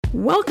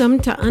Welcome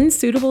to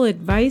Unsuitable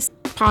Advice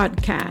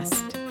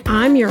Podcast.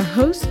 I'm your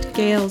host,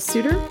 Gail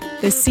Suter,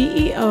 the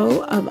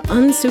CEO of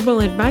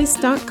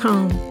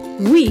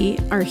UnsuitableAdvice.com. We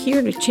are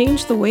here to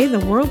change the way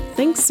the world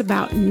thinks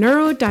about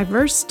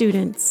neurodiverse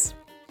students.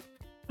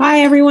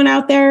 Hi, everyone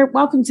out there.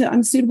 Welcome to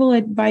Unsuitable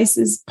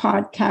Advice's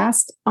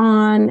podcast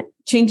on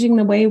changing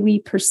the way we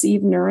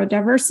perceive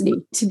neurodiversity.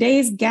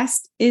 Today's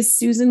guest is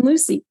Susan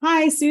Lucy.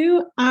 Hi,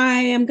 Sue. I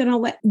am going to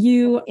let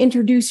you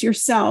introduce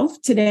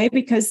yourself today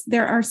because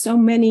there are so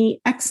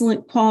many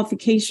excellent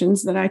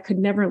qualifications that I could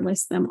never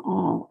list them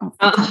all off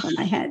the top of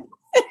my head.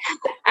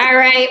 All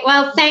right.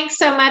 Well, thanks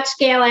so much,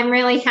 Gail. I'm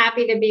really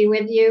happy to be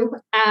with you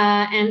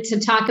and to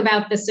talk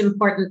about this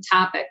important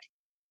topic.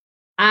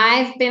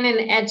 I've been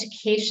in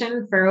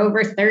education for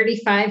over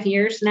 35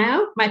 years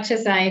now, much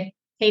as I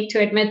hate to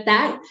admit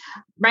that.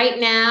 Right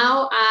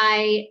now,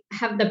 I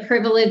have the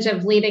privilege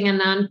of leading a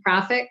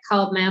nonprofit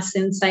called Mass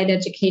Insight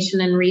Education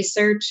and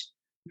Research.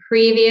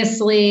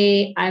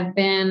 Previously, I've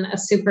been a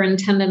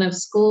superintendent of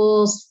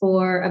schools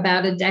for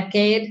about a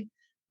decade,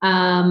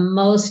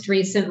 most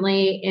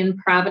recently in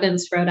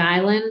Providence, Rhode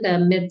Island, a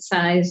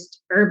mid-sized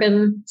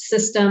urban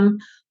system,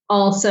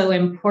 also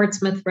in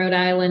Portsmouth, Rhode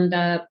Island,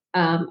 a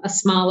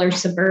smaller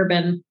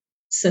suburban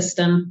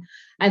system.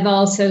 I've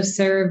also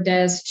served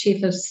as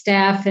chief of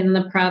staff in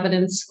the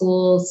Providence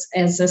schools,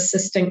 as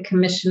assistant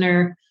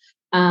commissioner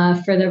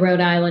for the Rhode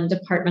Island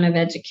Department of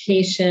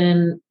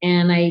Education,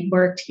 and I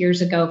worked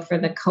years ago for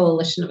the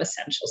Coalition of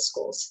Essential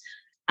Schools.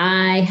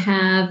 I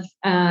have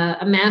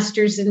a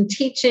master's in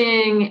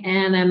teaching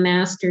and a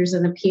master's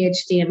and a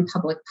PhD in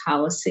public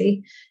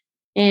policy.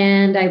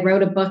 And I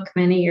wrote a book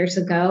many years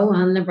ago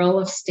on the role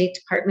of state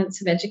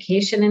departments of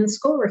education in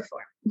school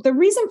reform. The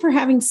reason for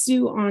having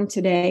Sue on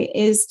today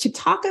is to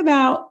talk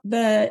about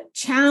the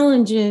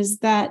challenges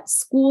that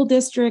school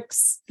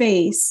districts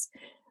face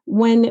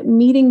when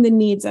meeting the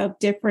needs of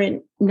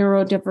different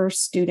neurodiverse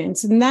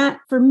students. And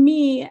that, for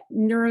me,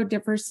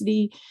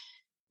 neurodiversity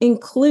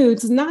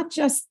includes not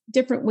just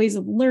different ways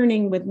of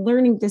learning with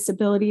learning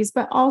disabilities,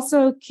 but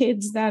also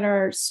kids that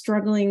are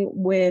struggling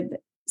with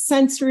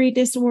sensory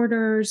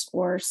disorders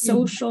or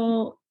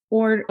social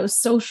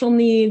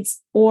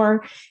needs,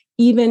 or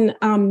even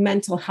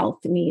mental health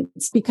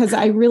needs, because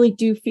I really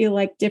do feel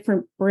like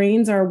different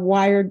brains are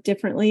wired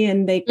differently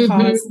and they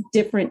cause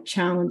different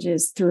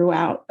challenges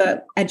throughout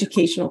the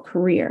educational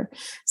career.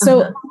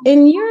 So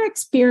in your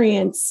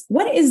experience,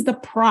 what is the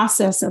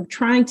process of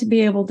trying to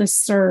be able to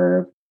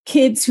serve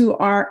kids who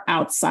are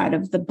outside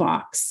of the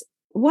box?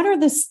 What are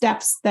the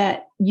steps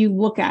that you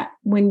look at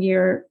when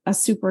you're a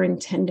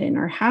superintendent,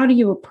 or how do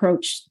you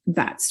approach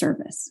that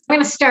service? I'm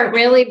going to start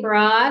really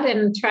broad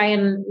and try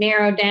and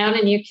narrow down,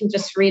 and you can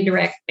just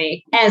redirect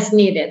me as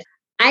needed.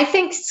 I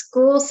think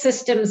school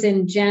systems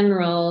in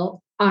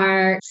general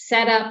are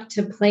set up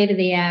to play to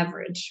the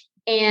average,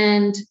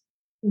 and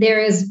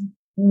there is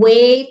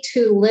way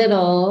too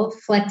little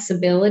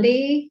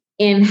flexibility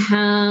in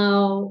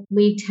how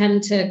we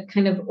tend to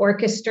kind of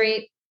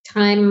orchestrate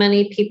time,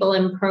 money, people,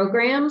 and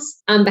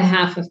programs on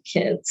behalf of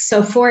kids.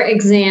 So for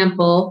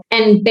example,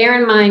 and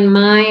bear in mind,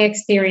 my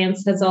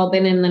experience has all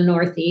been in the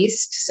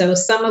Northeast. So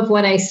some of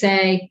what I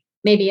say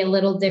may be a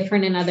little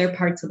different in other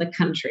parts of the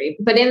country.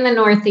 But in the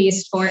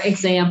Northeast, for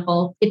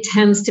example, it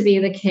tends to be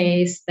the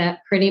case that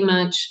pretty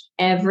much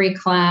every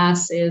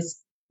class is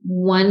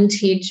one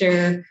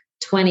teacher,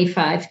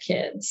 25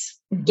 kids,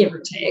 give or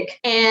take.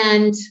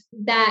 And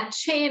that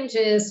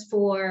changes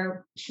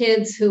for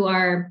kids who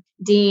are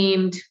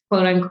deemed,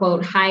 quote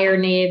unquote, higher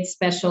needs,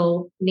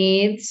 special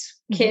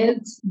needs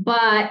kids.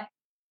 But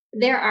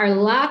there are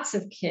lots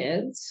of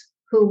kids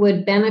who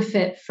would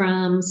benefit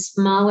from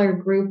smaller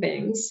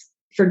groupings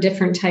for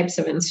different types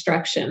of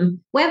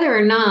instruction, whether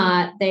or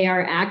not they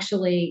are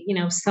actually,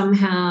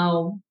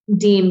 somehow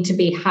deemed to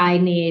be high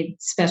need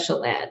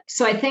special ed.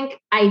 So I think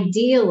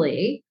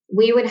ideally,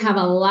 we would have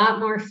a lot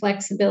more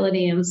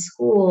flexibility in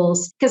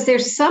schools, because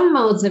there's some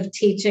modes of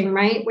teaching,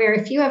 right, where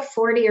if you have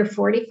 40 or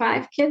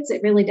 45 kids,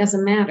 it really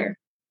doesn't matter.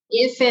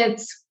 If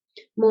it's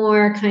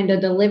more kind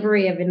of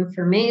delivery of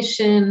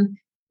information,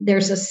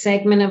 there's a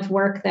segment of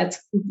work that's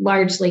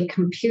largely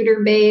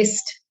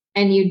computer-based,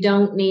 and you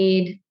don't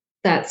need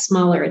that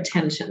smaller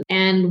attention.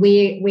 And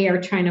we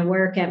are trying to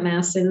work at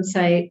Mass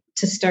Insight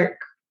to start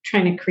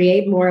trying to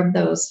create more of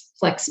those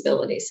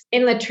flexibilities.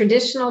 In the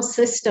traditional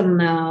system,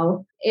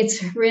 though,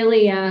 it's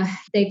really,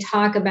 they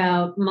talk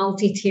about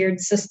multi-tiered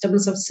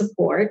systems of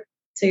support.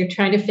 So you're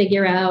trying to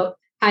figure out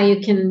how you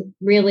can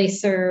really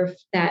serve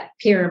that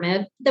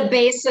pyramid. The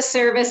base of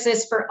service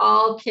is for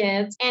all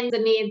kids, and the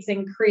needs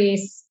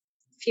increase,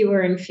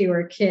 fewer and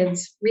fewer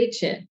kids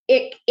reach it.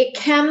 It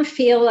can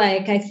feel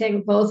like, I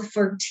think, both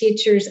for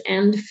teachers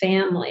and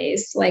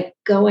families, like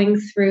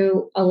going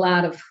through a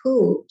lot of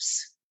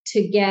hoops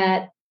to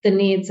get the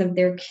needs of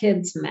their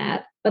kids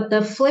met. But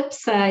the flip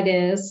side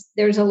is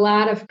there's a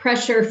lot of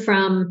pressure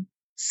from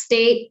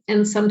state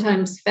and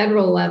sometimes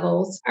federal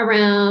levels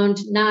around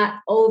not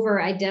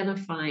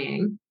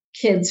over-identifying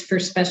kids for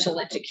special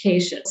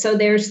education. So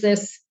there's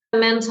this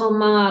mental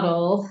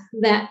model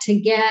that to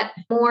get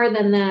more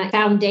than the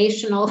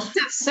foundational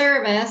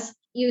service,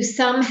 you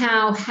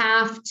somehow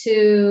have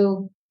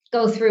to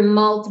go through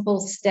multiple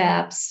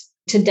steps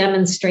to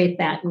demonstrate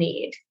that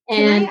need.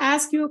 Can I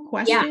ask you a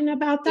question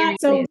about that?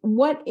 So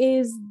what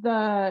is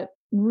the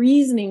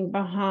reasoning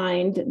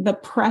behind the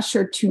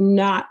pressure to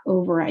not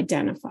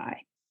over-identify?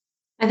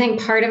 I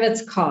think part of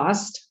it's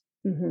cost.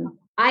 Mm-hmm.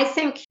 I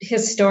think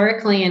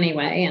historically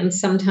anyway, and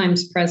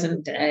sometimes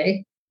present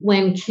day,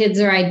 when kids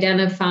are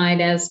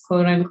identified as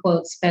quote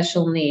unquote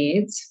special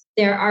needs,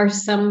 there are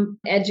some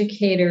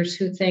educators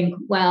who think,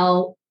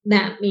 well,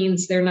 that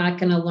means they're not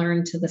going to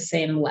learn to the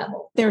same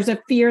level. There's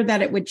a fear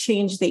that it would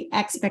change the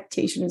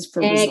expectations for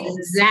results.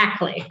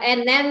 Exactly.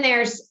 And then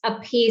there's a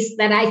piece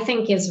that I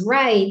think is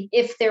right.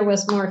 If there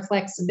was more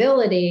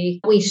flexibility,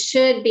 we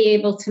should be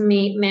able to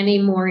meet many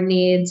more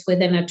needs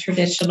within a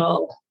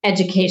traditional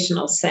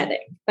educational setting.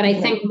 But I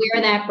think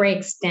where that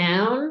breaks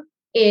down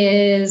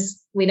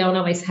is we don't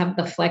always have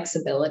the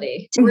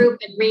flexibility to group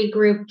and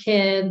regroup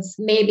kids,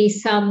 maybe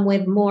some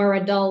with more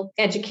adult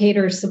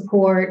educator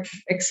support,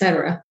 et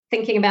cetera.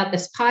 Thinking about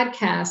this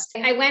podcast,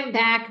 I went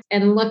back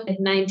and looked at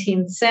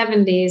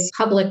 1970s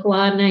Public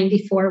Law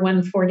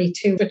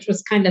 94-142, which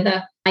was kind of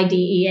the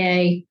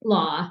IDEA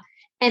law.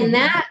 And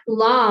that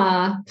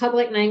law,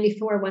 Public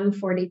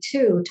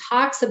 94-142,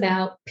 talks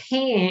about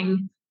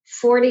paying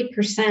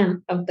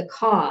 40% of the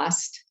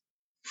cost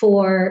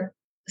for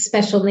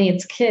special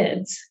needs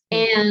kids.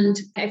 And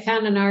I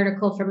found an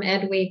article from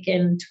Ed Week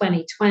in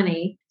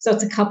 2020, so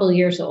it's a couple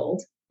years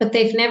old, but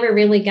they've never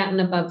really gotten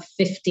above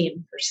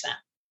 15%.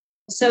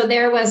 So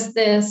there was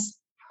this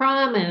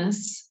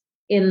promise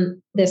in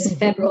this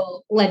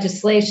federal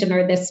legislation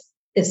or this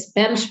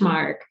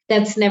benchmark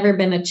that's never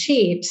been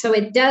achieved. So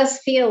it does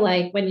feel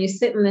like when you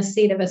sit in the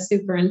seat of a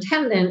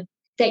superintendent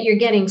that you're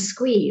getting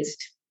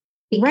squeezed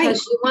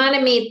because you want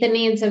to meet the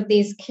needs of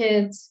these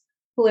kids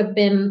who have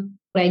been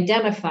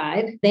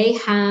identified. They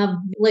have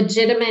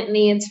legitimate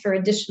needs for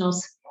additional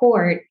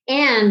support.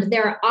 And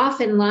there are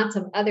often lots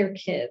of other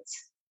kids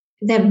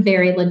that have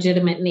very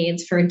legitimate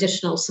needs for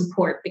additional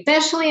support,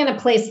 especially in a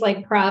place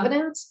like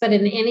Providence. But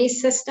in any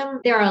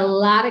system, there are a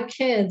lot of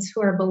kids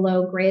who are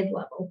below grade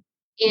level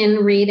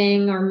in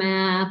reading or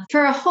math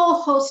for a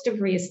whole host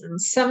of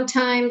reasons.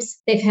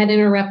 Sometimes they've had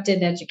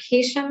interrupted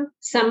education.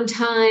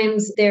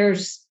 Sometimes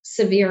there's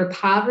severe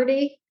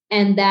poverty,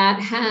 and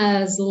that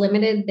has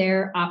limited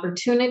their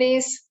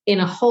opportunities in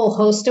a whole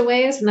host of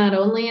ways, not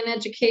only in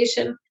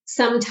education.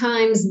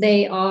 Sometimes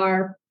they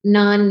are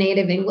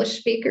non-native English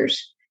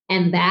speakers,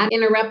 and that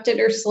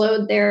interrupted or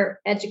slowed their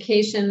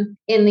education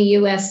in the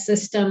U.S.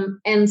 system.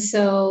 And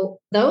so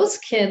those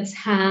kids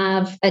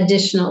have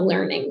additional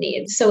learning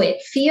needs. So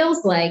it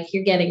feels like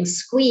you're getting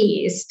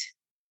squeezed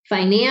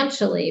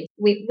financially.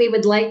 We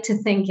would like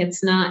to think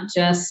it's not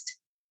just,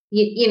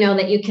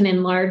 that you can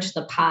enlarge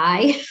the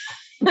pie.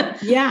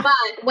 Yeah.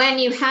 But when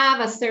you have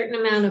a certain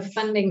amount of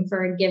funding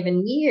for a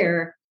given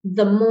year,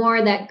 the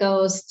more that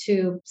goes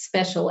to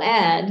special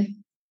ed,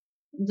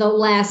 the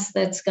less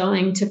that's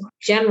going to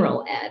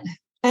general ed.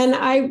 And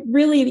I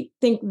really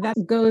think that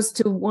goes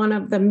to one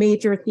of the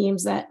major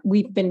themes that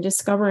we've been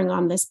discovering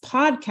on this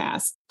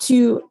podcast.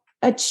 To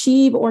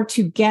achieve or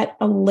to get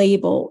a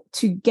label,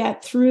 to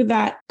get through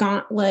that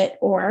gauntlet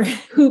or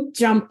hoop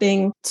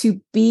jumping, to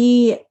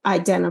be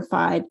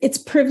identified, it's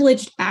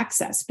privileged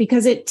access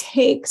because it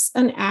takes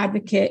an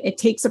advocate, it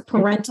takes a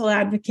parental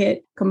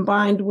advocate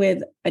combined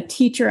with a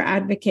teacher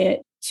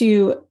advocate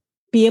to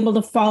be able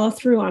to follow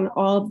through on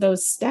all of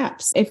those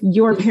steps. If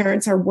your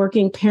parents are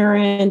working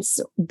parents,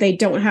 they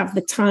don't have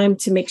the time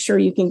to make sure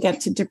you can get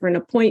to different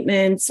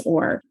appointments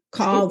or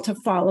call to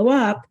follow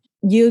up,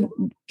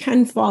 you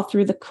can fall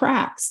through the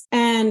cracks.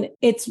 And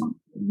it's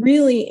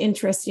really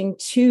interesting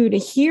too, to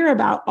hear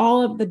about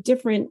all of the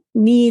different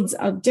needs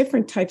of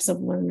different types of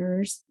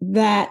learners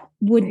that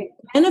would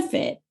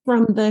benefit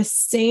from the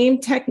same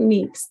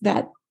techniques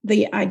that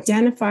the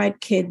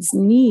identified kids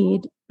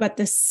need, but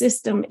the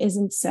system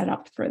isn't set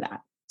up for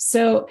that.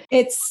 So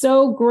it's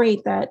so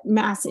great that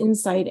Mass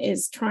Insight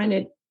is trying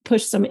to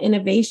push some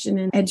innovation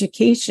in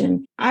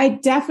education. I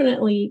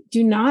definitely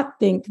do not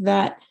think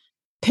that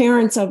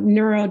parents of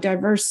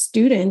neurodiverse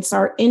students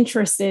are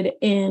interested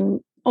in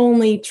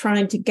only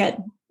trying to get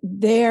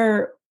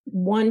their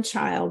one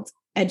child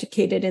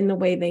educated in the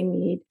way they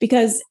need,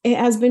 because it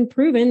has been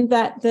proven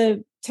that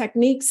the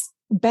techniques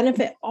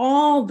benefit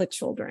all the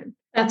children.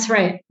 That's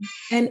right.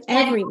 And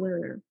every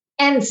learner.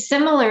 And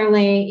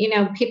similarly,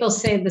 people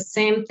say the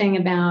same thing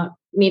about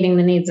meeting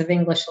the needs of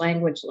English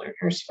language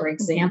learners, for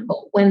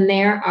example, when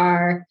there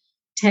are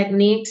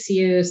techniques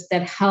used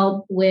that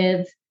help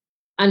with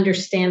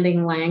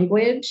understanding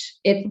language,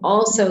 it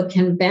also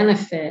can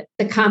benefit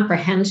the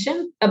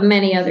comprehension of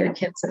many other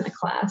kids in the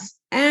class.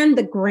 And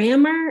the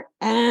grammar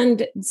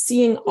and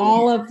seeing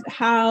all of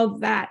how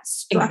that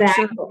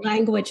structured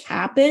language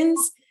happens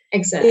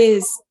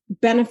is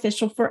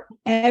beneficial for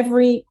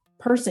every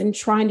person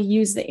trying to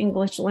use the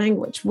English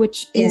language,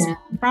 which is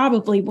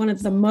probably one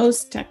of the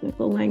most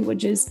technical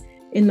languages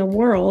in the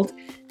world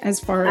as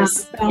far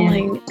as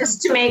spelling. Yeah.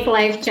 Just to make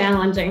life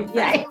challenging.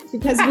 Right? Yeah,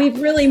 because we've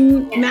really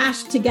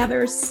mashed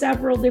together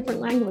several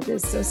different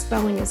languages, so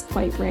spelling is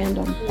quite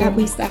random. At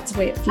least that's the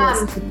way it feels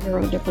to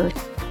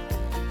neurodiverse.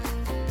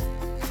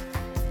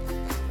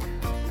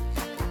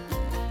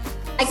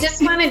 I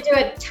just want to do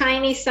a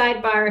tiny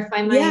sidebar, if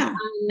I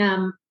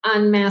might,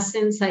 on Mass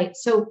Insight.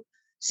 So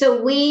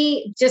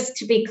we, just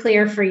to be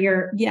clear for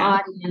your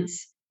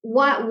audience,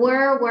 what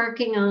we're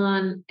working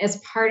on as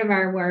part of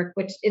our work,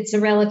 which it's a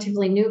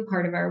relatively new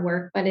part of our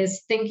work, but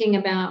is thinking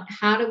about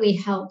how do we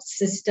help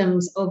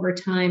systems over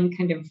time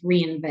kind of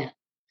reinvent.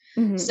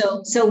 Mm-hmm.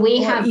 So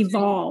we have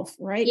evolve,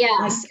 right?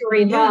 Yes, or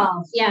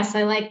evolve. Yeah. Yes,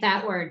 I like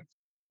that word.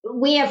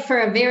 We have for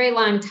a very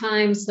long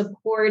time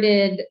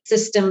supported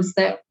systems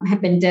that have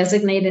been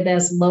designated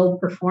as low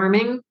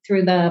performing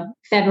through the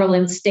federal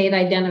and state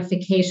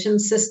identification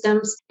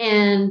systems.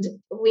 And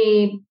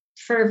we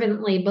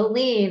fervently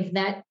believe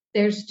that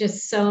there's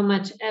just so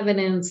much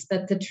evidence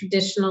that the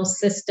traditional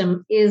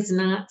system is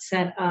not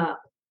set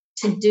up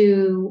to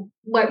do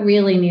what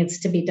really needs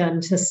to be done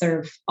to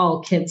serve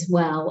all kids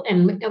well.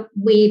 And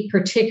we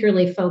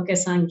particularly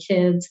focus on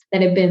kids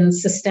that have been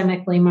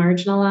systemically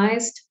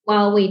marginalized,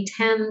 while we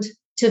tend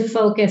to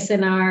focus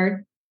in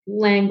our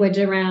language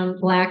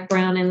around Black,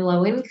 Brown, and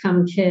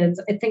low-income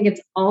kids. I think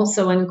it's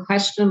also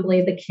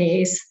unquestionably the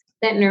case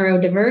that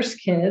neurodiverse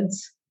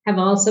kids have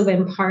also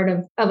been part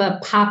of a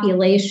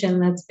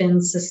population that's been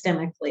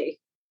systemically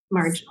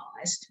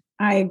marginalized.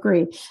 I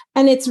agree.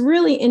 And it's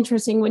really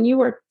interesting when you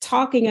were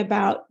talking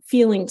about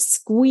feeling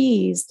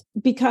squeezed,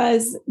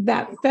 because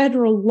that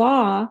federal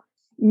law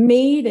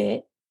made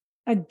it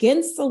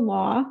against the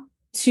law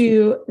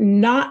to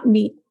not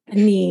meet the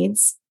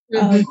needs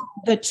of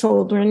the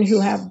children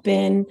who have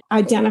been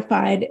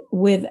identified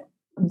with,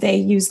 they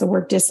use the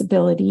word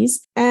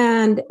disabilities.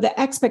 And the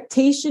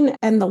expectation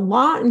and the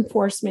law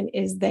enforcement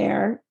is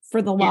there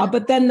for the law,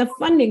 but then the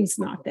funding's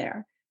not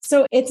there.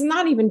 So it's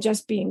not even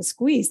just being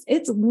squeezed.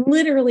 It's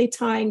literally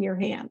tying your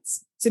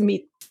hands to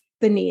meet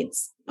the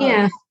needs.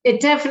 Yeah,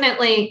 it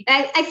definitely,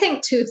 I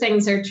think two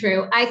things are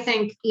true. I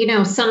think,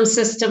 some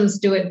systems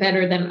do it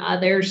better than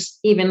others,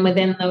 even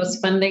within those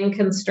funding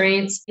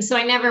constraints. So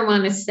I never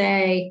want to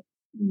say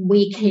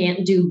we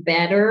can't do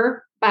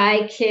better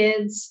by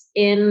kids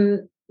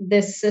in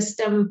this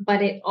system,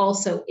 but it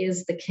also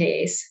is the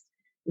case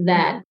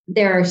that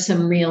there are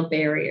some real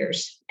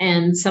barriers,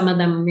 and some of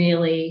them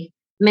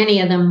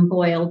many of them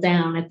boil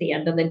down at the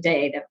end of the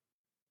day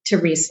to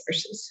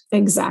resources.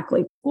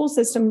 Exactly. School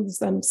systems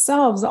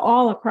themselves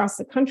all across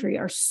the country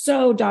are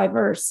so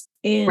diverse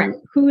in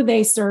who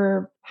they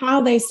serve, how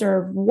they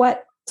serve,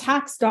 what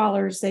tax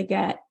dollars they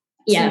get.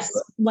 Yes.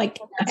 Like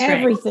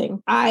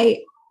everything. I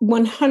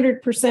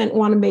 100%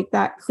 want to make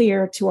that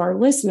clear to our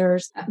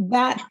listeners.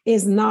 That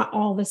is not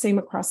all the same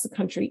across the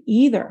country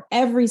either.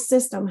 Every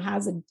system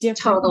has a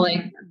different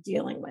way of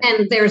dealing with it.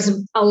 And there's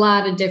a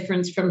lot of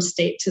difference from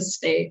state to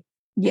state.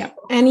 Yeah.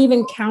 And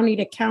even county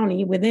to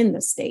county within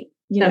the state.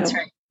 That's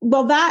right.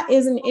 Well, that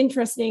is an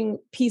interesting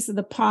piece of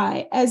the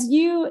pie. As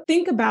you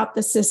think about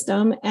the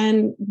system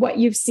and what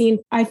you've seen,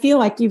 I feel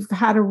like you've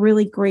had a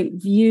really great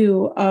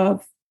view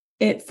of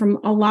it from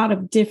a lot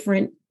of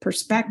different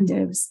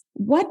perspectives.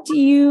 What do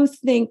you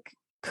think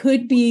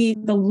could be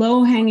the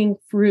low-hanging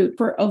fruit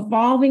for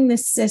evolving the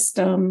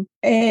system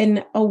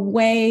in a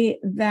way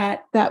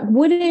that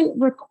wouldn't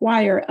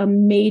require a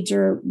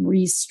major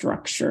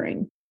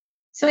restructuring?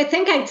 So I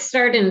think I'd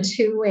start in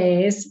two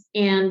ways,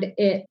 and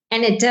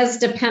it does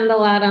depend a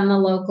lot on the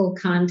local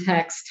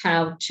context,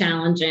 how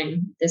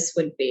challenging this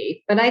would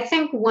be. But I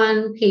think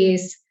one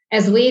piece,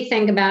 as we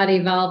think about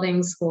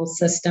evolving school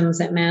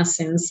systems at Mass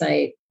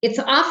Insight, it's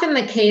often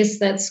the case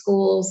that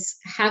schools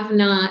have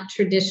not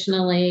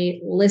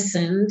traditionally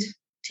listened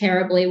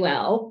terribly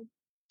well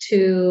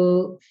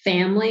to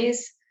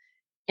families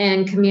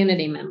and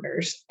community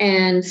members.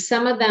 And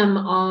some of them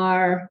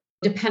are,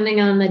 depending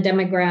on the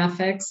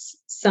demographics,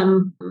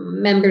 some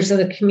members of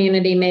the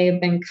community may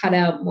have been cut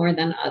out more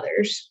than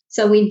others.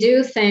 So we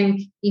do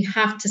think you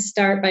have to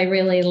start by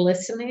really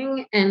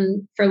listening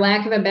and, for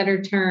lack of a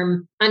better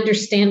term,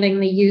 understanding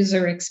the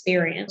user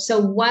experience.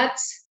 So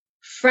what's,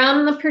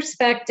 from the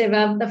perspective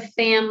of the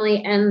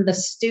family and the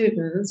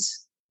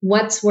students,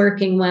 what's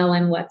working well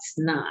and what's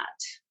not?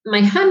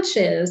 My hunch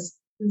is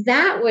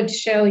that would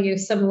show you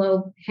some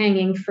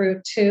low-hanging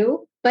fruit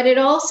too, but it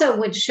also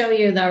would show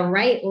you the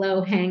right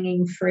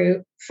low-hanging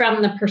fruit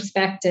from the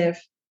perspective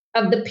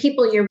of the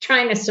people you're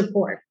trying to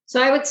support.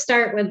 So I would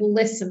start with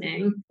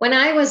listening. When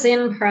I was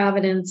in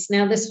Providence,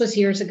 now this was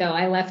years ago,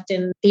 I left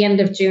in the end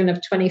of June of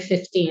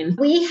 2015.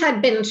 We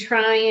had been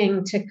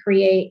trying to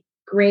create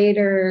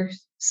greater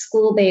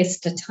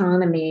school-based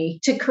autonomy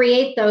to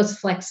create those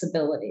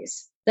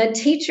flexibilities. The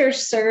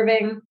teachers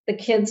serving the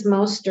kids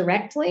most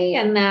directly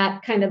and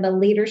that kind of the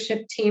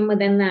leadership team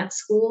within that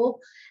school,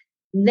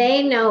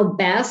 they know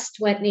best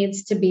what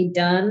needs to be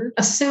done,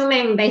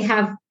 assuming they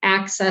have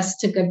access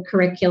to good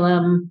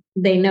curriculum,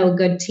 they know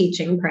good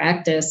teaching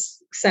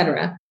practice, et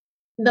cetera.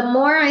 The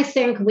more I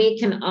think we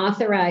can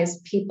authorize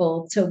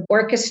people to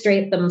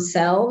orchestrate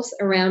themselves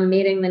around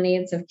meeting the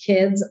needs of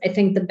kids, I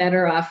think the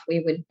better off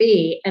we would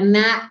be. And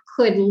that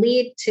could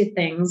lead to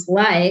things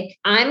like,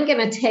 I'm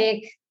going to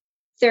take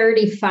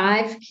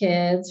 35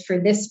 kids for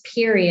this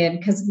period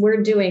because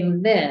we're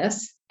doing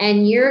this,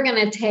 and you're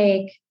going to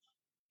take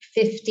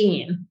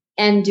 15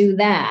 and do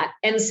that.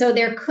 And so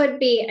there could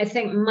be, I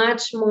think,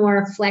 much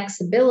more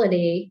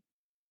flexibility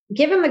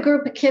given the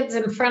group of kids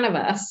in front of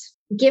us,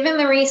 given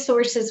the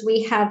resources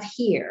we have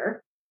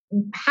here.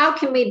 How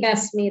can we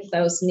best meet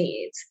those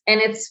needs?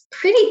 And it's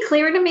pretty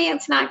clear to me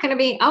it's not going to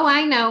be, oh,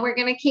 I know, we're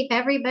going to keep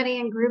everybody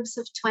in groups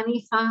of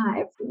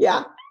 25.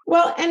 Yeah.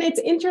 Well, and it's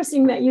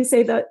interesting that you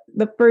say that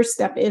the first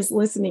step is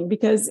listening,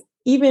 because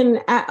even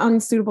at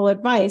Unsuitable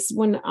Advice,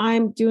 when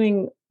I'm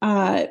doing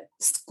a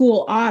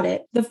school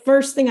audit, the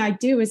first thing I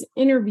do is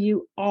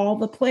interview all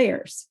the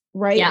players,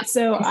 right? Yeah,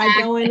 so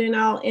exactly. I go in and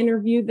I'll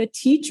interview the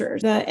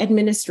teachers, the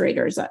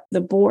administrators,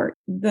 the board,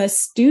 the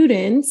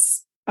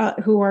students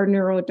who are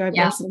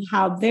neurodiverse and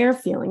how they're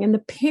feeling, and the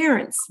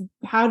parents,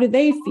 how do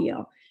they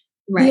feel?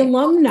 Right. The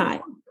alumni,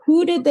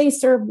 who did they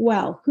serve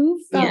well?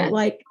 Who felt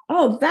like,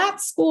 oh, that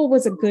school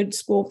was a good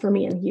school for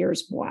me, and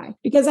here's why?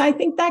 Because I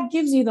think that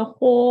gives you the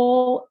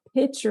whole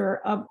picture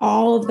of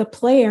all of the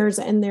players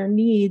and their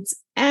needs,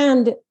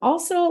 and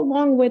also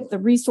along with the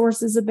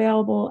resources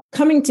available,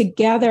 coming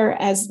together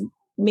as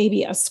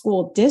maybe a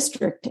school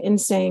district and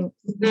saying,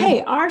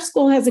 hey, our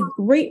school has a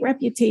great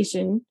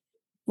reputation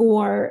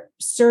for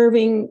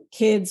serving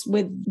kids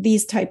with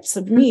these types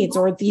of needs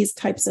or these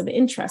types of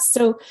interests.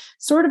 So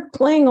sort of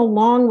playing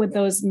along with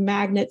those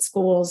magnet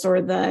schools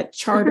or the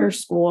charter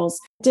schools.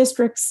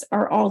 Districts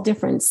are all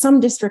different. Some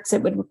districts,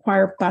 it would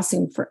require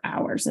busing for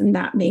hours, and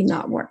that may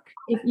not work.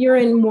 If you're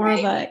in more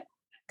of a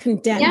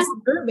condensed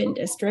urban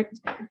district,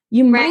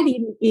 you might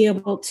even be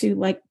able to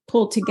like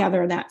pull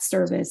together that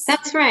service.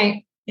 That's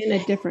right. In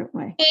a different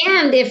way.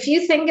 And if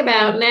you think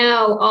about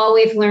now, all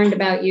we've learned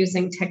about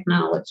using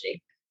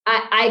technology,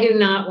 I do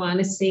not want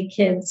to see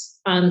kids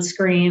on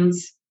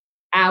screens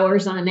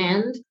hours on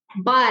end,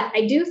 but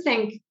I do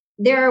think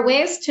there are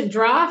ways to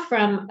draw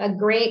from a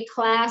great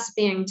class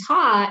being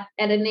taught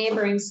at a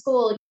neighboring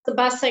school. The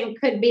busing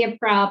could be a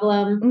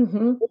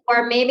problem,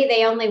 or maybe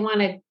they only want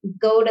to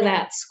go to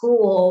that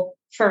school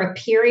for a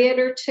period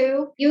or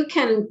two. You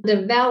can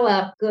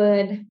develop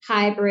good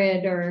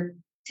hybrid or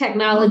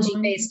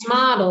technology-based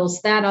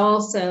models that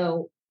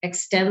also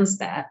extends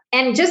that.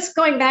 And just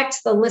going back to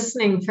the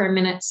listening for a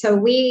minute. So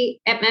we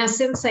at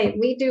Mass Insight,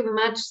 we do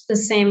much the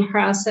same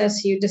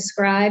process you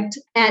described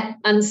at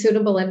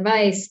Unsuitable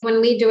Advice. When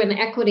we do an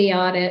equity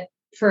audit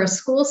for a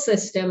school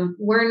system,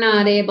 we're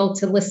not able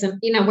to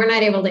listen, we're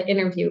not able to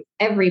interview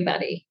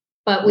everybody,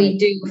 but we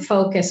do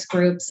focus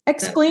groups.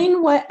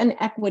 Explain what an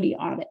equity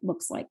audit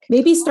looks like.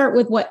 Maybe start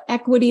with what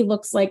equity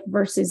looks like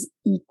versus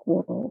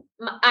equal.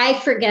 I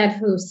forget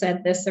who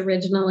said this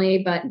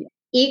originally, but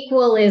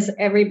equal is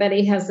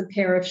everybody has a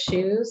pair of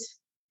shoes.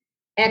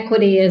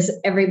 Equity is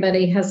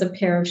everybody has a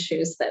pair of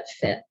shoes that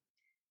fit.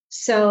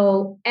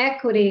 So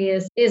equity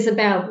is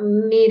about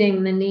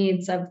meeting the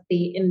needs of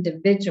the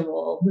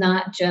individual,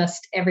 not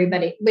just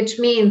everybody, which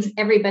means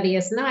everybody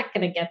is not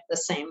going to get the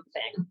same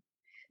thing.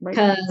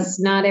 Because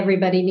not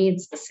everybody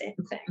needs the same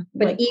thing.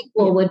 But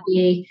equal would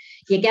be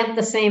you get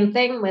the same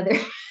thing whether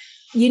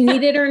you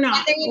need it or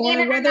not,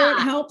 whether it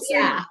helps or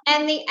not.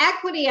 And the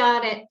equity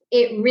audit,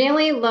 it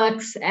really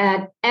looks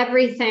at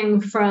everything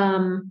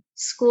from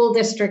school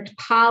district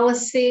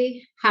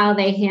policy, how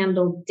they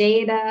handle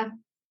data,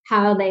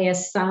 how they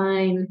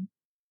assign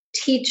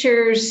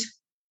teachers,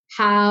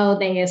 how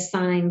they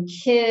assign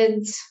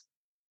kids,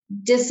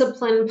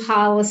 discipline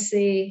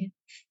policy,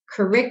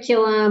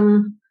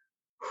 curriculum,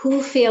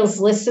 who feels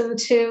listened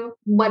to,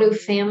 what do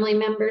family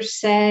members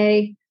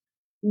say,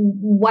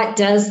 what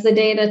does the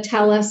data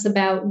tell us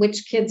about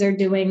which kids are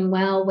doing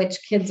well, which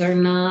kids are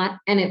not.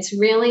 And it's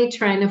really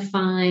trying to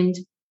find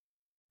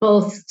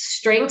both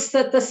strengths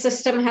that the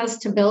system has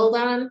to build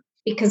on,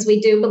 because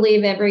we do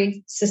believe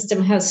every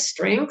system has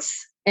strengths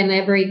and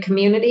every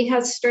community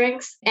has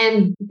strengths,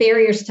 and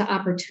barriers to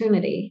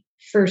opportunity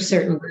for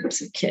certain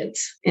groups of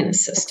kids in a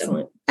system.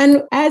 Excellent.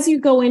 And as you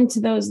go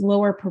into those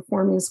lower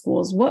performing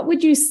schools, what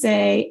would you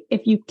say,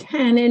 if you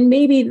can, and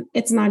maybe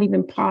it's not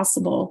even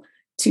possible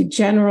to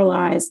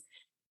generalize,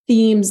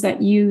 themes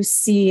that you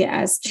see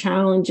as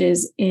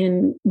challenges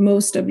in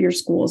most of your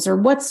schools, or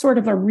what's sort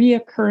of a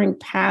reoccurring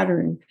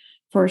pattern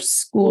for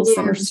schools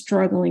that are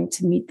struggling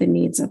to meet the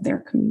needs of their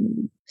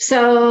community?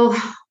 So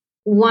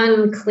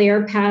one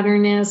clear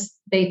pattern is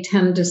they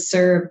tend to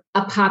serve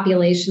a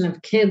population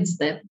of kids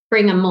that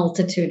bring a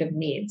multitude of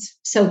needs.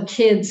 So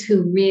kids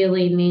who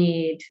really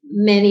need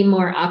many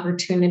more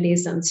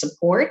opportunities and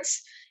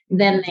supports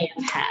than they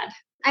have had.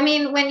 I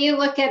mean, when you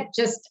look at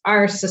just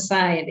our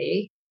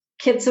society,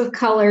 kids of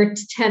color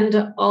tend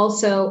to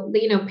also,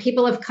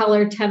 people of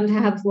color tend to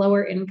have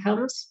lower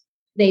incomes.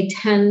 They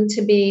tend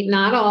to be,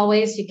 not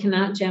always, you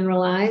cannot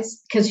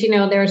generalize, because,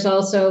 there's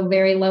also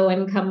very low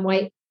income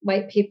white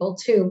white people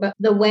too, but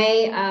the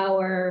way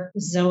our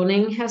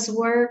zoning has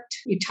worked,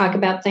 you talk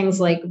about things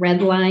like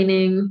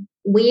redlining.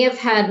 We have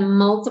had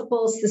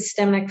multiple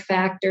systemic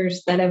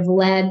factors that have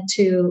led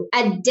to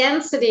a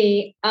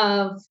density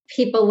of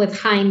people with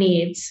high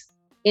needs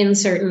in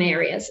certain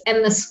areas.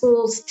 And the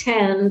schools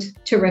tend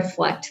to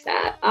reflect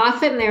that.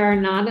 Often there are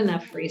not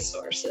enough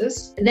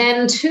resources.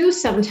 Then too,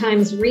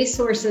 sometimes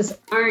resources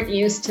aren't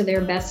used to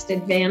their best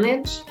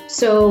advantage.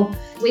 So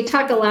we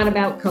talk a lot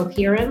about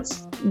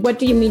coherence. What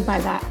do you mean by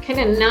that? Kind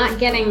of not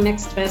getting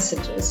mixed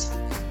messages.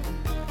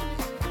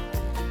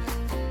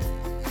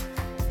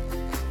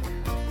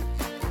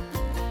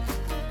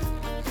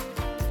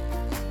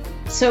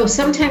 So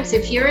sometimes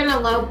if you're in a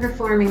low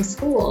performing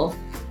school,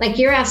 like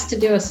you're asked to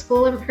do a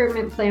school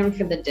improvement plan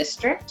for the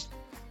district,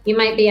 you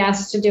might be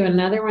asked to do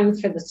another one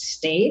for the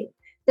state.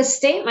 The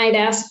state might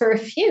ask for a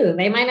few.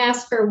 They might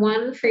ask for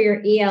one for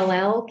your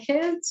ELL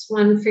kids,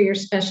 one for your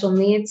special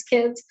needs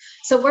kids.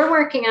 So we're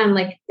working on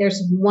like,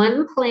 there's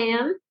one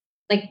plan,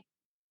 like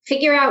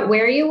figure out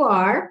where you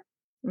are,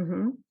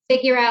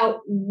 figure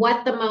out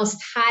what the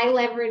most high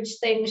leverage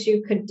things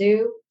you could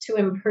do to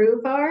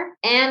improve are,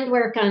 and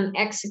work on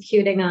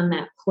executing on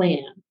that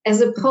plan, as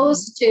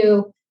opposed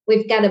to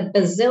we've got a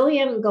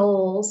bazillion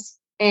goals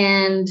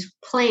and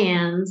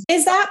plans.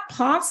 Is that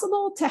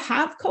possible to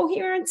have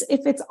coherence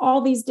if it's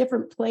all these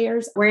different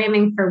players? We're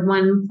aiming for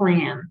one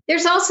plan.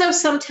 There's also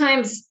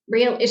sometimes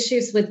real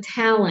issues with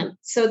talent.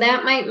 So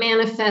that might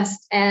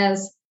manifest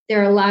as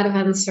there are a lot of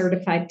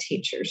uncertified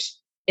teachers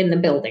in the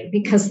building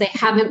because they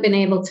haven't been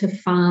able to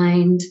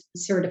find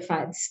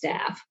certified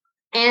staff,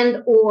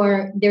 and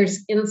or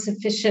there's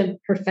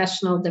insufficient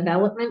professional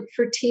development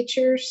for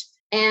teachers,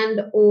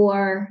 and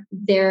or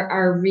there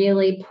are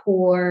really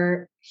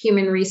poor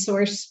human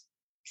resource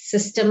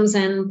systems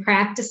and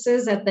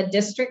practices at the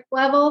district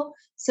level.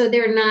 So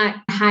they're not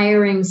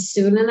hiring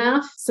soon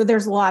enough. So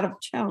there's a lot of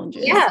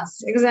challenges.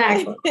 Yes,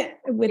 exactly.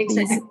 with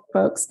these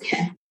folks.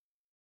 Yeah.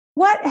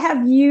 What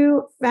have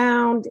you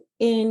found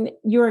in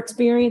your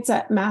experience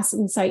at Mass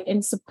Insight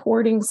in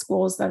supporting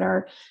schools that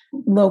are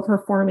low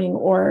performing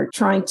or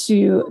trying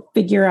to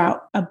figure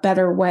out a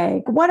better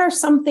way? What are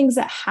some things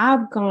that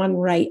have gone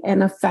right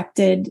and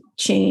affected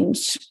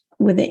change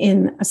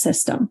within a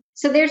system?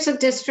 So there's a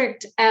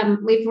district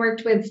we've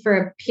worked with for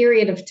a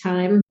period of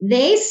time.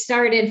 They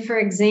started, for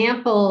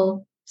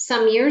example,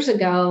 some years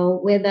ago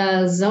with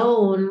a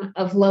zone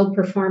of low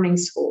performing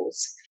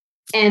schools.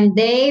 And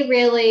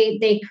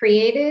they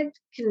created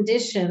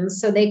conditions.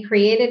 So they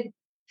created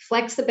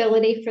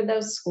flexibility for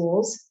those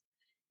schools.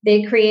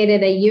 They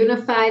created a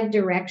unified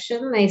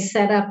direction. They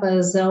set up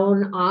a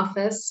zone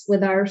office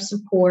with our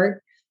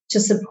support to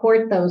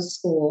support those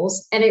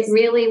schools. And it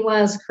really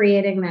was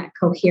creating that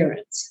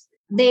coherence.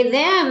 They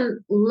then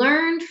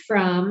learned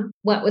from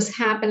what was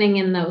happening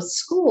in those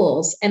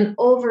schools. And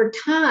over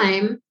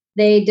time,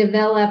 they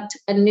developed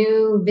a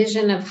new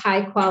vision of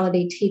high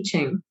quality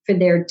teaching for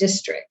their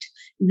district.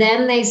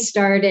 Then they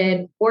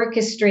started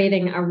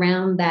orchestrating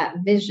around that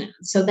vision.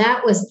 So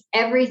that was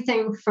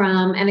everything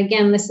from, and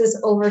again, this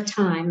is over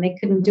time, they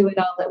couldn't do it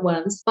all at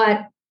once,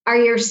 but are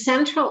your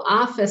central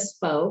office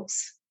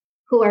folks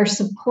who are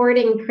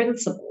supporting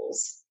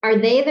principals, are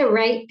they the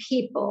right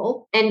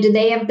people? And do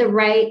they have the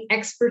right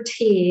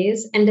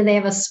expertise? And do they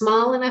have a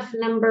small enough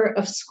number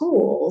of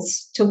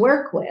schools to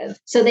work with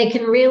so they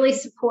can really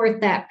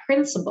support that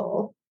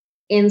principal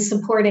in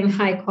supporting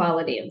high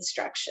quality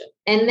instruction?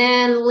 And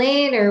then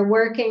later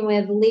working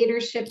with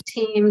leadership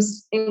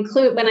teams,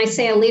 include, when I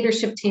say a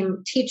leadership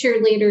team, teacher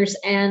leaders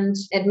and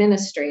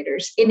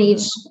administrators in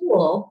each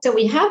school. So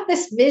we have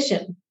this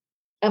vision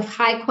of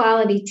high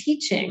quality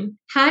teaching.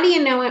 How do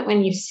you know it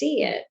when you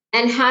see it?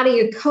 And how do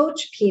you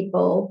coach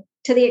people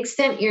to the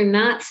extent you're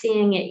not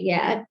seeing it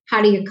yet?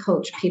 How do you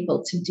coach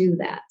people to do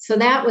that? So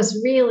that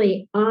was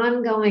really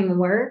ongoing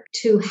work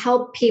to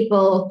help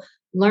people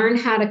learn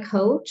how to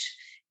coach.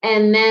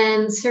 And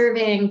then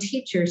surveying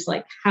teachers,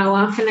 like how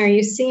often are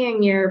you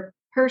seeing your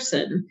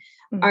person?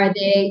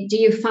 Do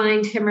you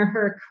find him or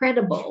her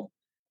credible?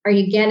 Are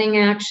you getting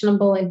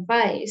actionable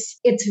advice?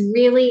 It's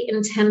really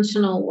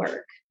intentional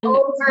work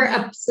over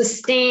a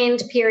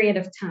sustained period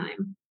of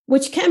time.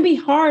 Which can be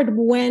hard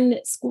when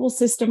school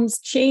systems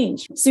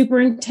change.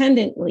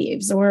 Superintendent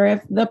leaves, or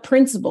if the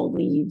principal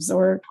leaves,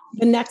 or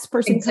the next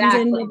person comes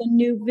in with a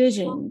new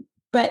vision.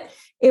 But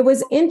it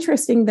was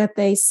interesting that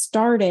they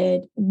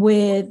started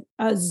with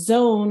a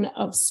zone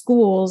of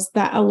schools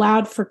that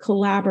allowed for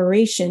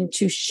collaboration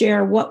to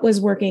share what was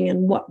working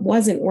and what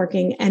wasn't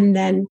working, and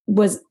then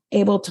was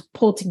able to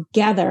pull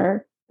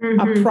together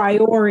a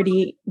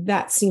priority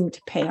that seemed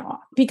to pay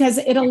off, because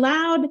it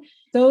allowed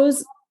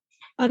those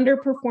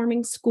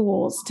underperforming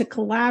schools to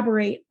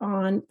collaborate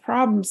on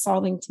problem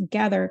solving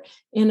together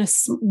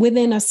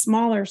within a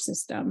smaller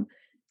system.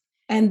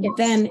 And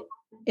then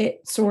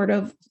it sort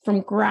of,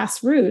 from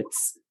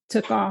grassroots,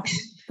 took off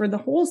for the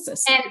whole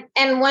system.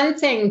 And one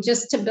thing,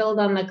 just to build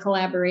on the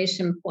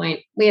collaboration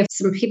point, we have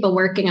some people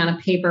working on a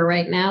paper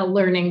right now,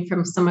 learning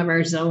from some of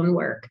our zone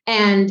work.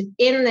 And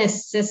in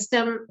this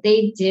system,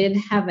 they did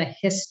have a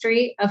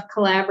history of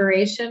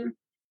collaboration,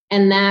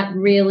 and that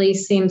really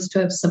seems to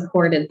have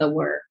supported the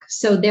work.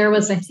 So there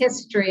was a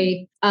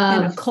history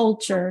of and a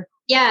culture.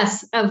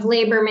 Yes, of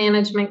labor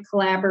management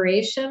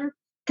collaboration.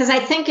 Because I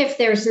think if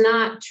there's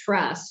not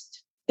trust,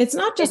 it's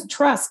not just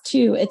trust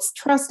too, it's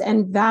trust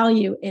and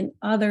value in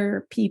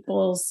other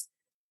people's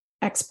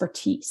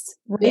expertise,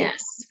 right?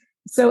 Yes.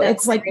 So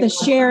it's like the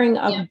sharing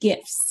of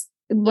gifts,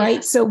 right?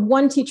 Yes. So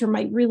one teacher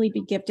might really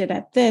be gifted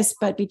at this,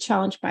 but be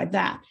challenged by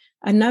that.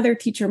 Another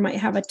teacher might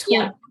have a tool.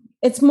 Yeah.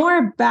 It's more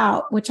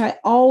about, which I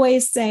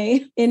always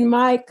say in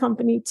my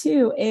company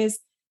too, is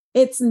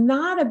it's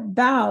not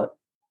about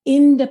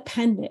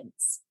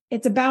independence.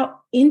 It's about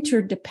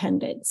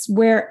interdependence,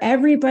 where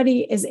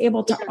everybody is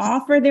able to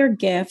offer their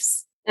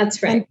gifts.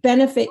 That's right. And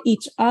benefit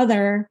each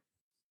other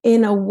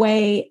in a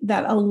way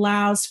that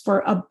allows for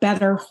a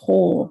better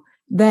whole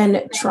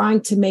than trying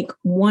to make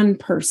one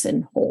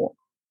person whole.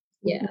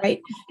 Yeah.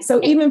 Right.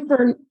 So even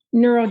for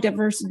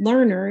neurodiverse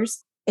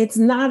learners, it's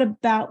not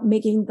about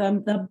making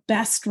them the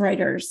best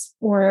writers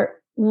or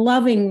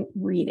loving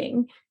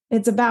reading.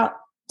 It's about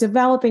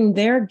developing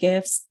their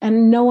gifts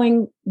and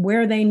knowing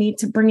where they need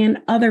to bring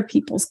in other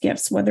people's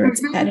gifts, whether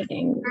it's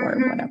editing or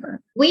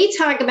whatever. We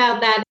talk about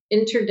that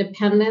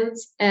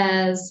interdependence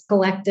as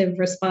collective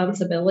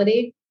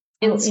responsibility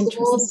in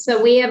schools.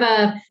 So we have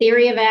a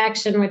theory of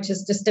action, which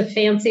is just a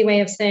fancy way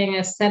of saying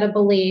a set of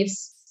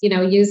beliefs,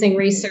 using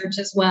research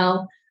as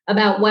well,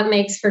 about what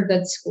makes for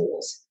good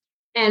schools.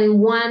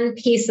 And one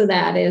piece of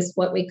that is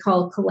what we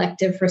call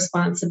collective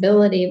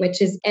responsibility,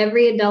 which is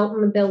every adult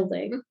in the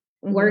building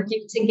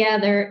working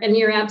together. And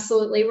you're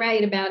absolutely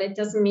right about it.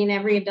 Doesn't mean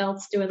every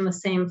adult's doing the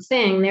same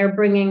thing. They're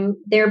bringing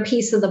their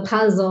piece of the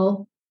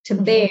puzzle to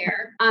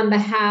bear on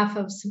behalf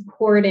of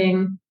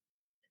supporting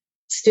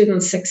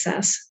student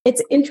success.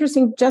 It's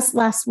interesting. Just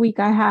last week,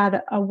 I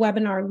had a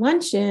webinar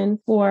luncheon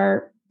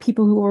for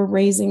people who were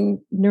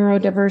raising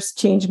neurodiverse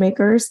change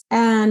makers.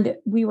 And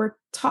we were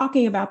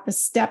talking about the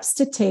steps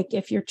to take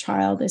if your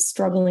child is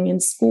struggling in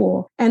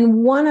school.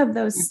 And one of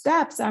those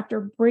steps,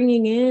 after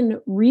bringing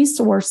in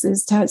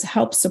resources to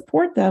help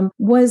support them,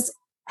 was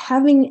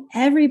having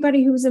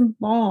everybody who's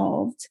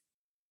involved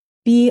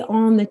be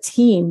on the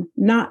team,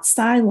 not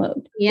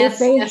siloed. Yes, if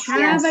they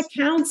have a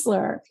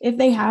counselor, if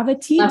they have a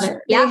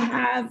teacher, they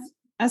have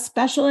a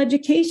special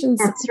education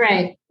support, that's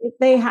right. If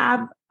they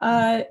have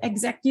a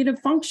executive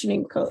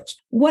functioning coach,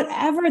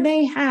 whatever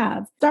they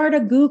have, start a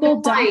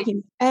Google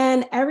document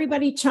and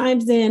everybody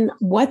chimes in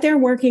what they're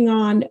working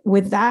on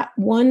with that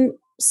one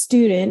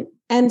student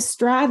and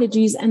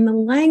strategies and the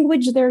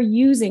language they're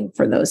using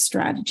for those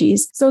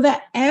strategies, so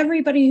that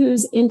everybody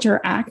who's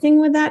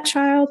interacting with that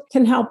child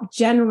can help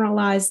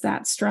generalize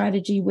that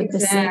strategy with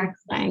the same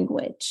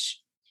language.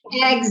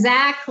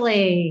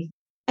 Exactly.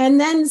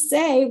 And then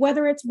say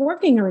whether it's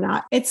working or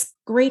not. It's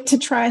great to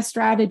try a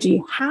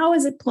strategy. How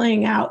is it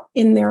playing out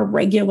in their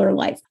regular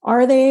life?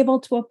 Are they able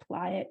to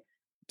apply it?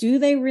 Do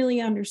they really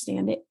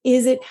understand it?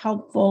 Is it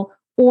helpful?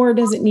 Or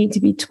does it need to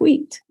be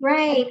tweaked?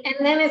 Right.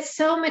 And then it's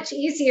so much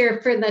easier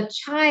for the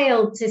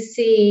child to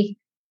see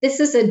this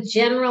is a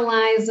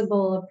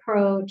generalizable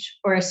approach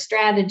or a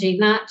strategy,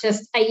 not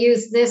just I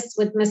use this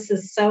with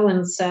Mrs.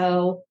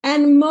 So-and-so.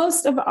 And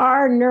most of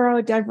our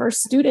neurodiverse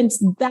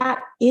students,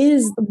 that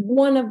is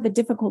one of the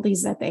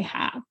difficulties that they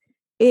have,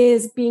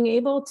 is being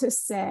able to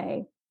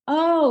say,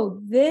 oh,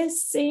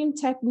 this same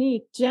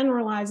technique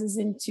generalizes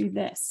into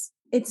this.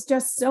 It's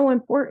just so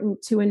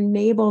important to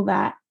enable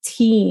that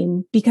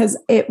team, because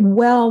it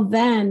will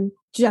then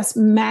just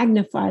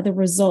magnify the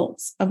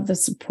results of the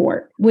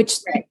support, which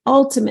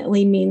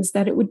ultimately means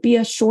that it would be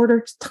a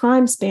shorter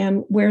time span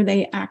where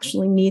they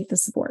actually need the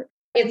support.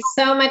 It's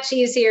so much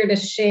easier to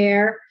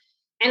share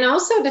and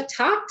also to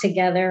talk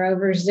together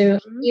over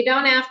Zoom. You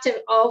don't have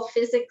to all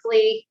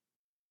physically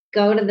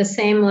go to the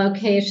same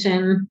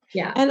location.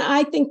 Yeah. And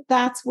I think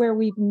that's where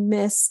we've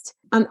missed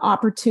an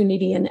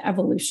opportunity in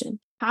evolution.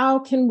 How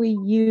can we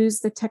use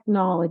the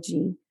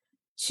technology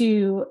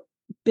to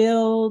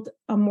build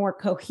a more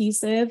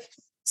cohesive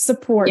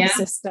support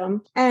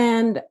system?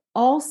 And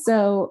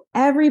also,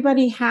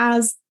 everybody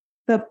has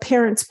the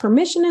parent's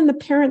permission and the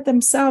parent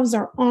themselves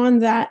are on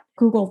that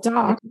Google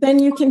Doc. Then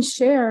you can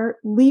share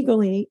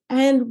legally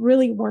and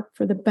really work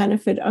for the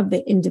benefit of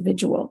the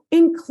individual,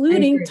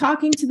 including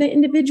talking to the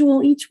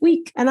individual each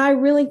week. And I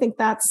really think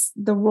that's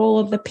the role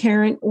of the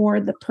parent or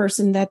the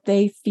person that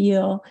they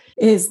feel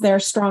is their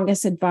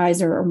strongest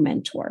advisor or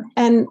mentor.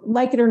 And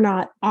like it or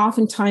not,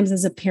 oftentimes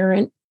as a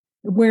parent,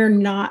 we're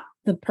not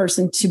the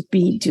person to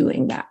be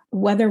doing that.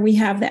 Whether we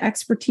have the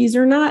expertise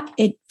or not,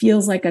 it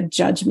feels like a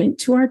judgment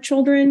to our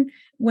children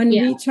when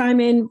we chime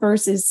in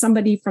versus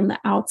somebody from the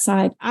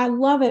outside. I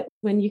love it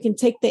when you can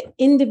take the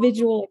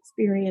individual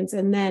experience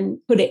and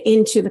then put it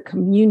into the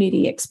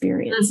community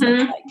experience.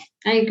 Like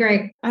I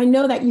agree. I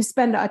know that you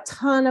spend a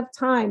ton of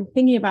time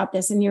thinking about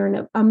this and you're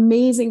an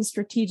amazing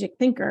strategic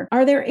thinker.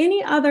 Are there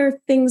any other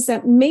things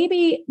that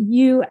maybe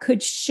you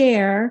could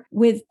share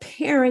with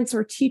parents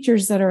or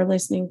teachers that are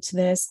listening to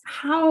this?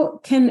 How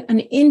can an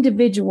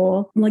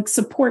individual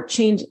support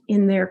change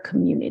in their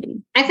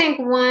community? I think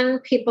one,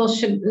 people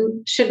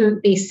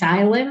shouldn't be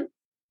silent.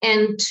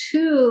 And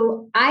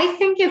two, I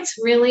think it's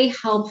really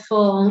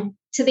helpful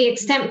to the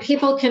extent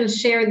people can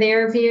share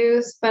their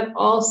views, but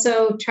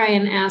also try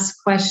and ask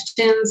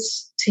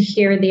questions to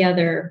hear the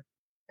other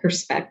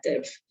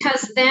perspective.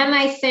 Because then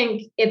I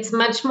think it's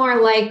much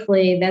more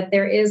likely that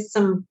there is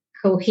some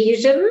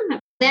cohesion.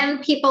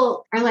 Then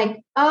people are like,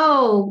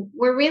 oh,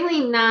 we're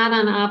really not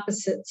on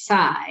opposite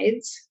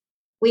sides.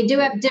 We do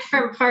have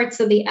different parts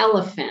of the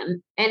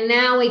elephant, and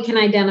now we can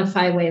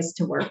identify ways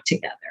to work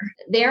together.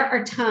 There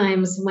are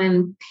times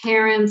when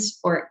parents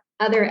or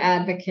other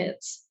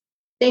advocates,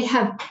 they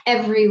have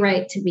every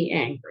right to be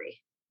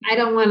angry. I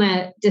don't want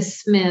to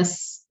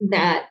dismiss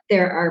that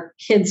there are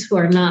kids who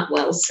are not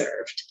well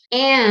served.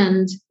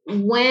 And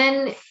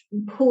when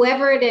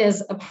whoever it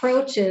is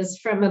approaches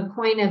from a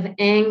point of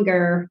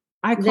anger,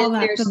 I call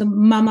that the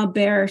mama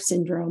bear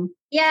syndrome.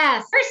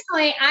 Yes.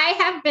 Personally, I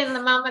have been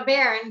the mama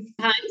bear in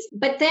times,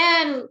 but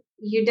then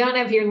you don't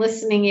have your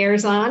listening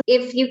ears on.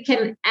 If you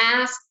can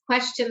ask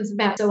questions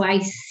about, so I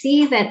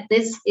see that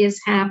this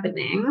is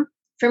happening.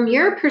 From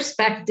your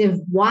perspective,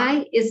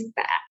 why is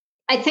that?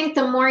 I think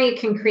the more you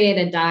can create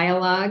a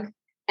dialogue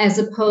as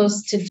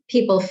opposed to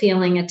people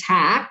feeling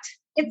attacked,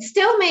 it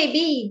still may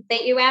be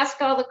that you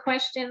ask all the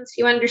questions,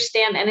 you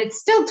understand, and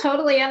it's still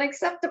totally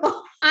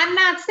unacceptable. I'm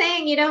not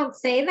saying you don't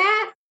say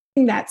that.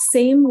 That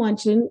same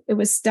luncheon, it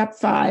was step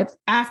 5.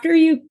 After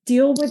you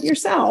deal with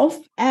yourself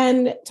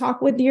and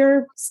talk with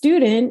your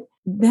student,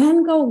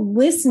 then go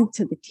listen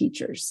to the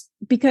teachers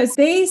because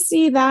they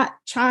see that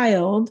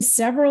child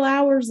several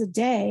hours a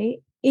day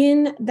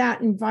in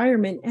that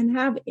environment and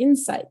have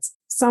insights.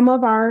 Some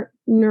of our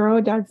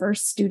neurodiverse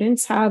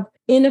students have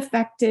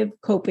ineffective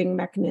coping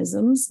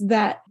mechanisms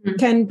that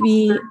can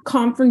be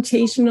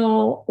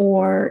confrontational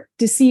or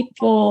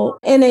deceitful.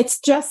 And it's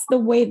just the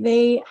way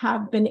they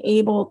have been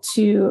able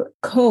to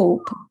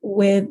cope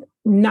with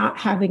not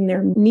having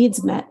their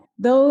needs met.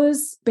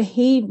 Those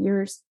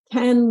behaviors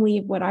can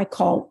leave what I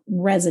call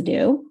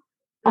residue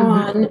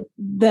on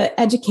the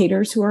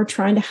educators who are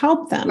trying to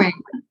help them. Right.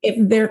 If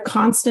they're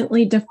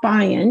constantly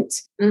defiant,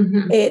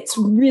 it's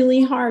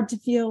really hard to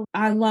feel,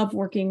 I love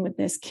working with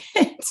this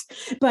kid.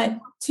 But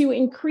to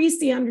increase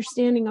the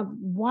understanding of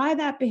why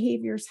that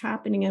behavior is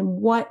happening and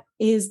what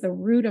is the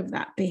root of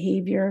that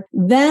behavior,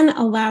 then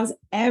allows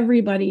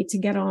everybody to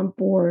get on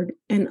board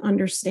and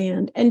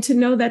understand and to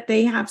know that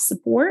they have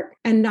support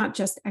and not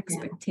just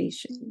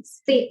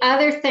expectations. The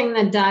other thing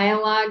the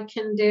dialogue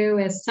can do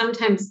is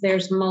sometimes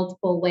there's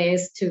multiple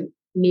ways to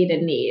meet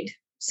a need.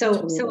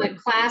 So a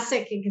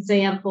classic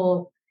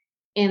example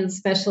in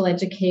special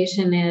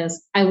education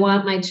is, I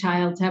want my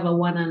child to have a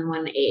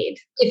one-on-one aid.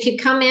 If you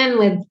come in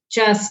with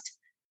just,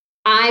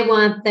 I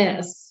want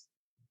this,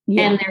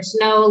 and there's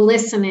no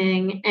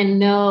listening and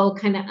no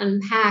kind of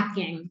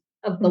unpacking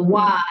of the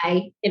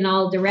why in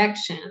all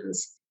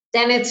directions,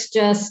 then it's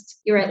just,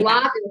 you're at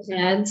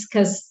loggerheads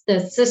because the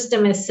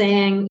system is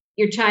saying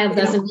your child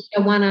doesn't need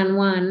a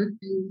one-on-one.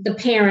 The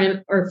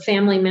parent or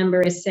family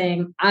member is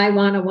saying, I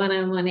want a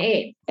one-on-one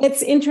aid.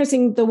 It's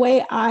interesting. The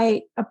way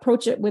I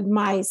approach it with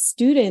my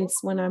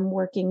students when I'm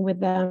working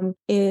with them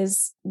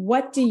is,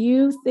 what do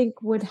you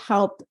think would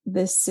help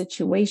this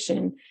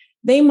situation?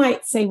 They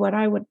might say what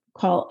I would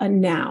call a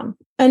noun,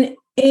 an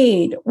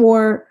aid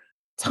or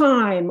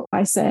time.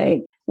 I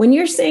say, when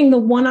you're saying the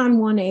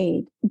one-on-one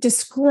aid,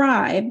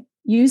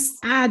 use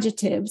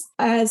adjectives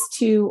as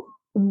to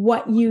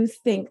what you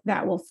think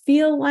that will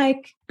feel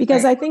like.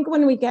 Because I think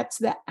when we get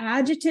to the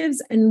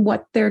adjectives and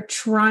what they're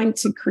trying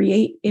to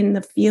create in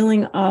the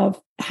feeling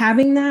of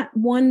having that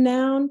one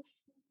noun,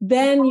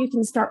 then you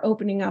can start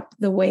opening up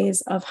the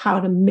ways of how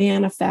to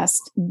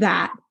manifest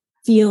that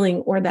feeling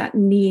or that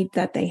need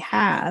that they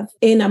have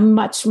in a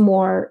much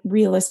more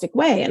realistic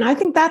way. And I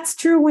think that's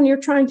true when you're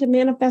trying to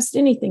manifest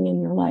anything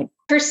in your life.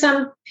 For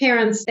some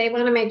parents, they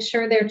want to make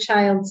sure their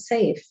child's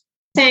safe.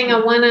 Saying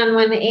a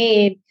one-on-one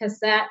aid, because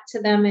that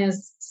to them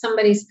is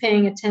somebody's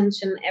paying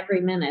attention every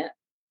minute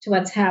to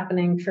what's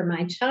happening for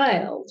my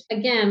child.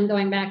 Again,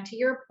 going back to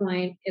your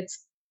point,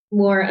 it's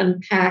more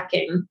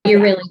unpacking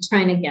you're really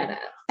trying to get at.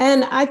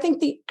 And I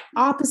think the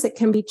opposite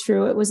can be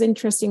true. It was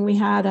interesting. We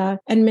had an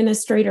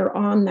administrator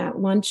on that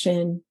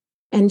luncheon,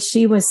 and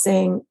she was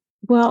saying,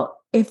 well,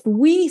 if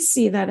we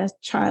see that a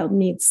child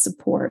needs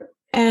support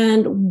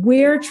and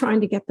we're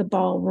trying to get the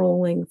ball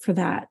rolling for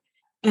that,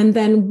 and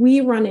then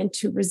we run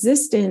into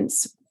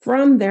resistance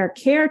from their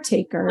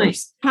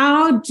caretakers,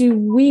 how do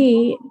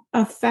we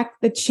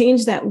affect the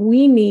change that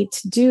we need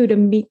to do to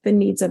meet the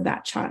needs of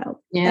that child?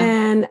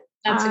 And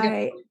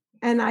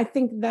I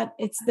think that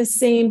it's the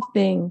same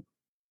thing.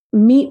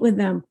 Meet with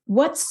them.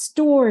 What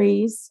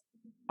stories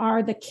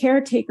are the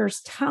caretakers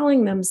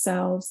telling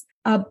themselves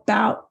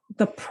about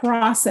the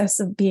process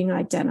of being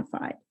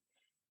identified?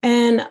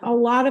 And a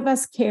lot of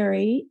us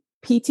carry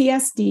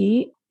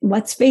PTSD.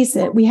 Let's face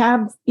it, we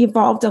have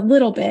evolved a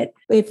little bit.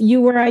 If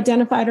you were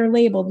identified or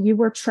labeled, you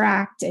were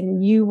tracked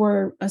and you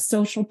were a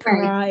social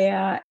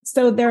pariah. Right.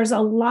 So there's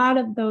a lot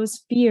of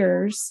those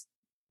fears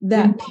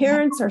that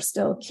parents are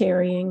still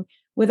carrying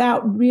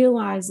without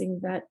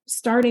realizing that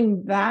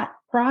starting that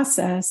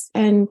process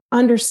and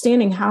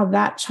understanding how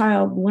that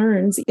child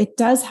learns, it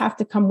does have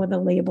to come with a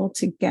label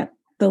to get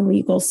the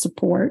legal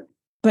support,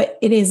 but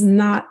it is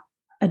not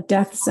a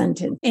death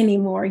sentence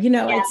anymore.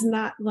 It's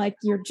not like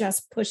you're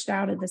just pushed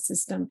out of the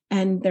system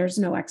and there's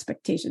no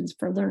expectations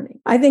for learning.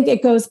 I think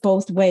it goes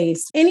both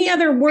ways. Any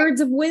other words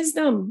of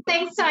wisdom? I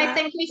think so. I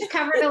think we've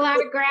covered a lot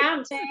of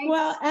ground.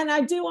 Well, and I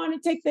do want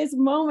to take this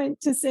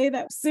moment to say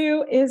that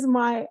Sue is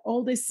my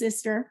oldest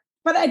sister,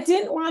 but I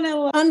didn't want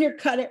to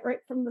undercut it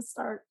right from the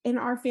start. In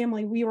our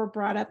family, we were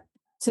brought up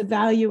to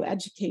value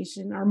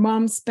education. Our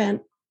mom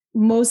spent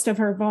most of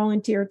her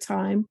volunteer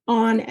time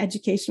on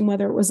education,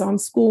 whether it was on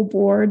school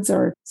boards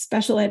or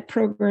special ed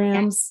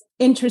programs.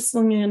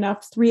 Interestingly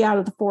enough, 3 out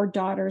of the 4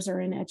 daughters are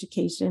in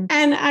education.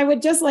 And I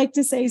would just like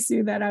to say,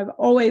 Sue, that I've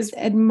always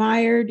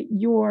admired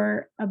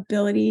your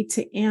ability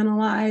to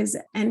analyze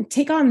and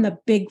take on the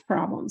big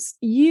problems.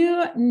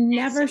 You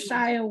never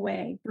shy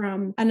away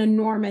from an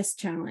enormous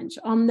challenge.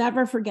 I'll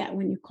never forget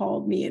when you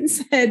called me and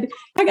said,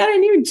 I got a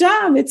new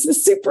job. It's the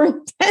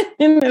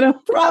superintendent of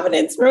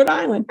Providence, Rhode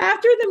Island.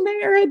 After the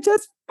mayor had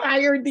just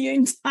fired the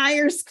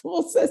entire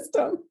school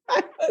system.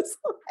 I was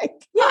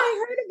like, yeah,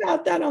 I heard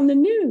about that on the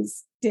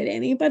news. Did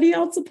anybody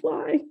else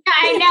apply?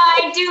 I know.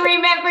 I do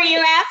remember you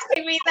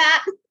asking me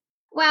that.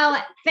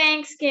 Well,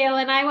 thanks, Gail.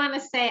 And I want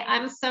to say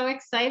I'm so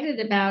excited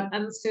about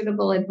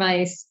Unsuitable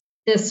Advice.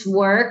 This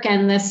work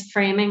and this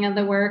framing of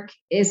the work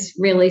is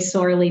really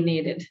sorely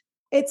needed.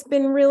 It's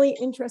been really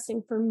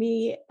interesting for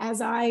me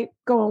as I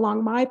go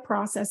along my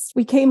process.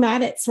 We came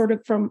at it sort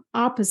of from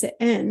opposite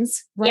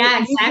ends, right?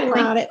 Yeah, exactly. You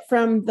came at it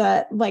from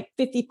the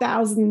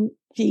 50,000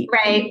 feet.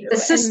 Right. The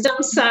system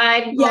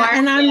side. Yeah.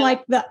 And I'm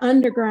like the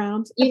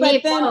underground. You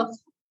need both.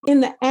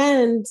 In the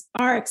end,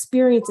 our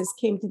experiences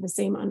came to the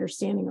same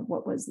understanding of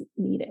what was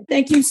needed.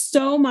 Thank you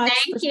so much.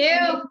 Thank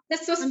you.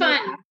 This was fun.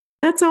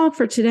 That's all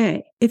for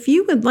today. If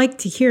you would like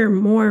to hear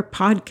more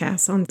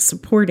podcasts on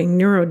supporting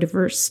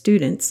neurodiverse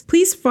students,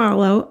 please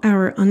follow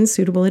our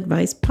Unsuitable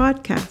Advice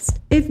podcast.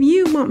 If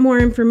you want more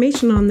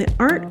information on the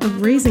art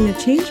of raising a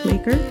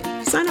changemaker,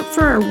 sign up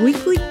for our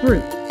weekly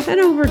group. Head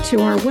over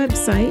to our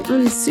website,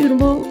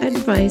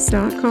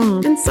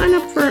 unsuitableadvice.com, and sign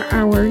up for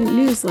our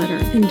newsletter.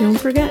 And don't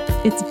forget,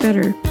 it's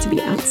better to be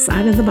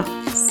outside of the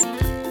box.